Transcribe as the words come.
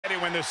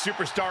when the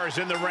superstar is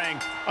in the ring,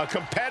 a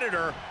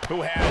competitor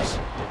who has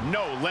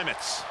no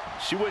limits.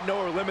 She wouldn't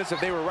know her limits if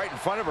they were right in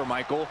front of her,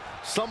 Michael.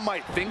 Some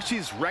might think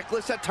she's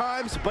reckless at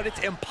times, but it's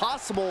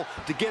impossible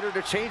to get her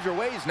to change her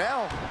ways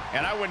now.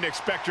 And I wouldn't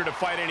expect her to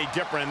fight any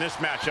different in this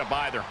matchup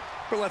either.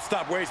 But let's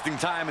stop wasting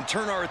time and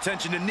turn our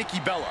attention to Nikki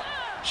Bella.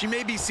 She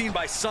may be seen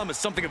by some as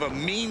something of a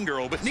mean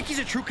girl, but Nikki's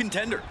a true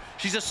contender.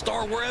 She's a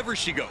star wherever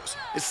she goes,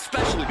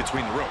 especially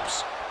between the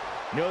ropes.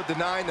 No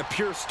denying the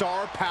pure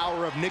star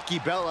power of Nikki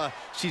Bella.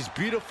 She's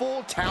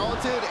beautiful,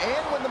 talented,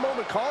 and when the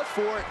moment calls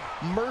for it,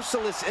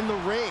 merciless in the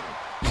ring.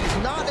 She's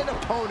not an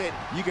opponent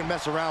you can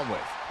mess around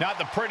with. Not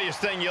the prettiest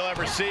thing you'll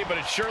ever see, but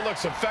it sure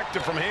looks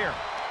effective from here.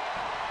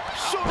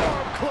 Short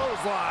arm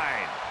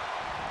clothesline.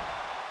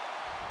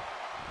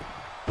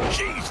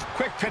 Jeez,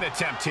 quick pin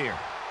attempt here.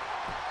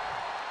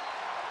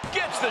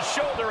 Gets the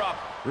shoulder up.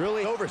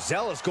 Really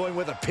overzealous going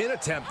with a pin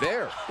attempt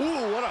there.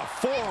 Ooh, what a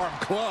forearm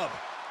club.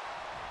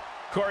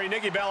 Corey,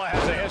 Nikki Bella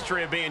has a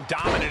history of being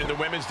dominant in the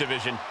women's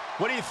division.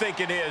 What do you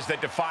think it is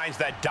that defines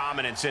that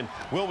dominance, and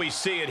will we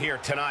see it here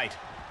tonight?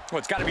 Well,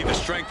 it's got to be the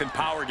strength and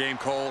power game,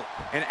 Cole,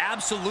 and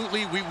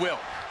absolutely we will.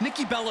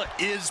 Nikki Bella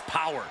is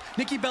power.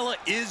 Nikki Bella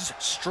is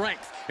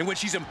strength, and when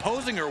she's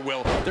imposing her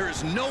will, there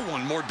is no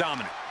one more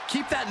dominant.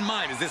 Keep that in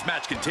mind as this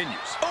match continues.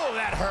 Oh,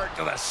 that hurt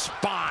to the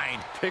spine.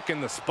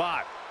 Picking the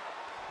spot.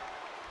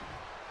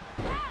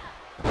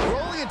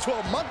 Rolling into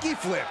a monkey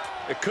flip.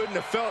 It couldn't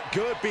have felt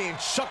good being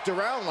chucked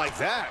around like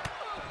that.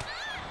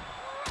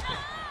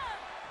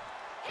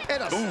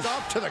 And a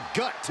stomp to the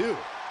gut, too.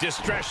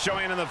 Distress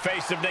showing in the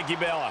face of Nikki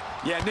Bella.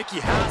 Yeah, Nikki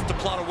has to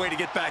plot a way to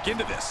get back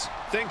into this.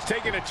 Things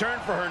taking a turn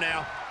for her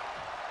now.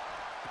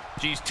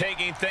 She's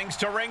taking things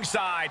to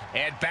ringside.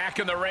 And back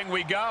in the ring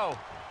we go.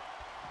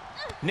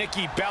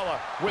 Nikki Bella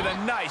with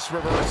a nice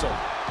reversal.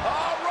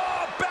 Oh,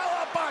 raw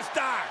Bella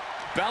Buster!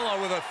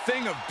 Bella with a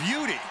thing of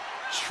beauty.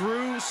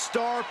 True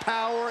star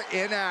power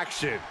in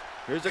action.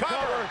 Here's a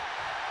cover.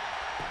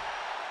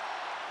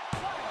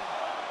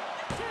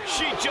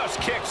 She just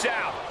kicks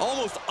out.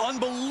 Almost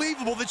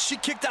unbelievable that she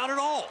kicked out at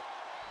all.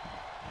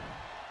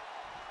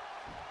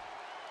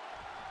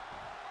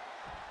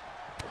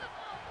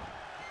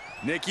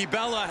 Nikki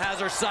Bella has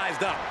her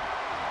sized up.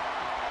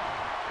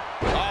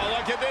 Oh,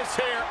 look at this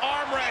here.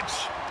 Arm wrench.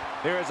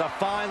 There is a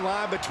fine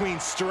line between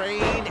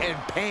strain and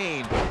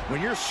pain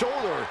when your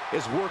shoulder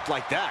is worked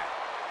like that.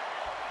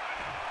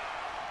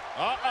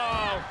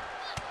 Uh-oh.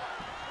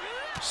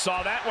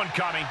 Saw that one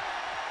coming.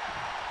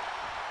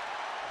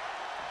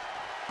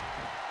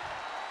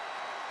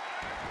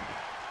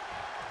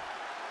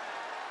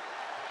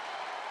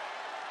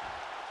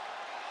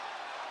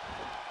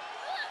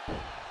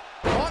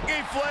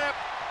 Monkey flip.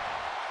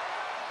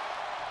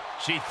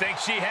 She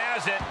thinks she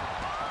has it.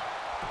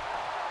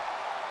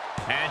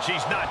 And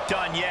she's not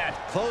done yet.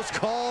 Close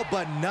call,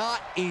 but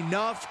not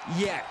enough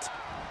yet.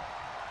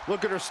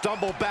 Look at her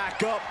stumble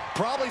back up.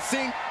 Probably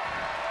seeing...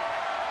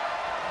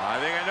 I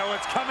think I know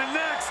what's coming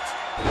next.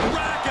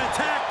 Rack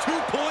Attack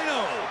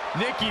 2.0.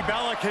 Nikki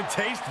Bella can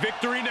taste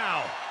victory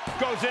now.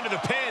 Goes into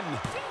the pin.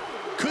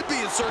 Could be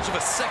in search of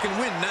a second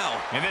win now.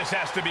 And this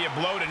has to be a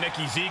blow to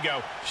Nikki's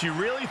ego. She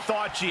really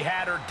thought she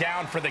had her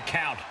down for the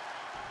count.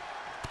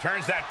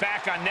 Turns that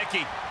back on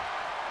Nikki.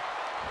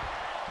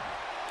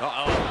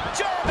 Uh-oh.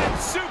 German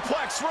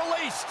suplex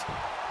released.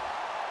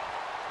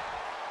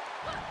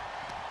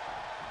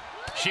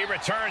 She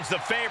returns the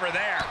favor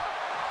there.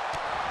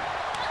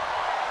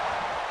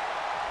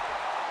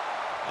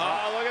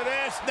 Oh, look at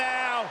this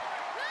now.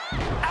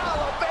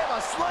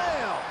 Alabama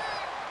slam.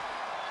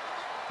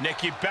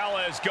 Nikki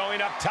Bella is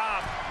going up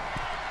top.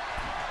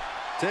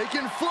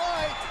 Taking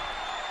flight.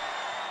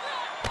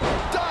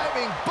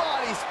 Diving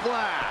body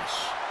splash.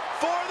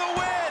 For the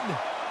win.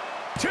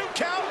 2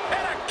 count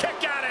and a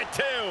kick out at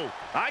 2.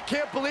 I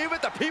can't believe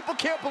it. The people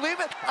can't believe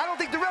it. I don't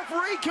think the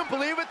referee can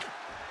believe it.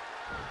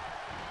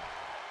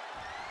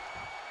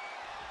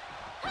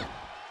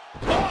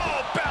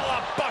 Oh,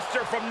 Bella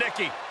Buster from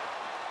Nikki.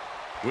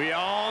 We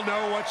all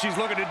know what she's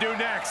looking to do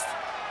next.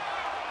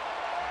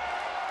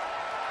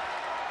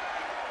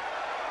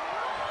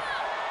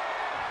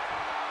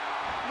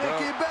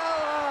 Nikki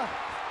Bella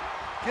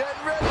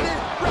getting ready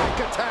to rack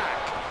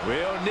attack.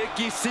 Will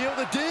Nikki seal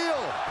the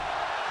deal?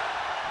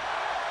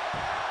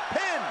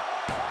 Pin.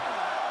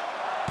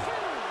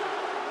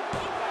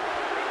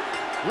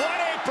 What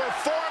a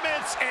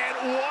performance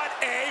and what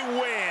a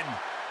win.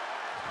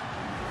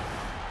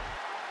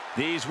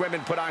 These women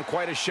put on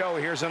quite a show.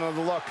 Here's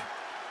another look.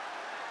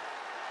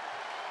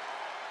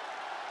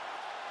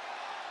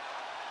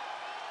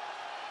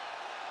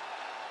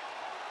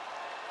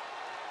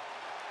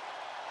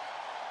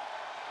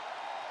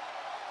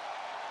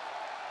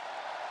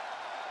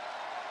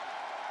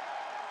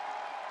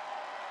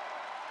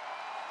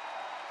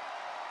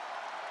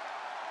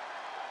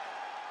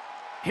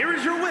 Here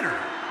is your winner,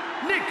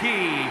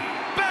 Nikki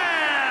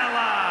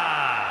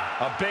Bella.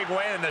 A big win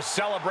and the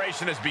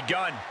celebration has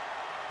begun.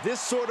 This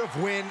sort of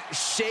win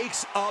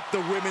shakes up the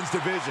women's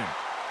division.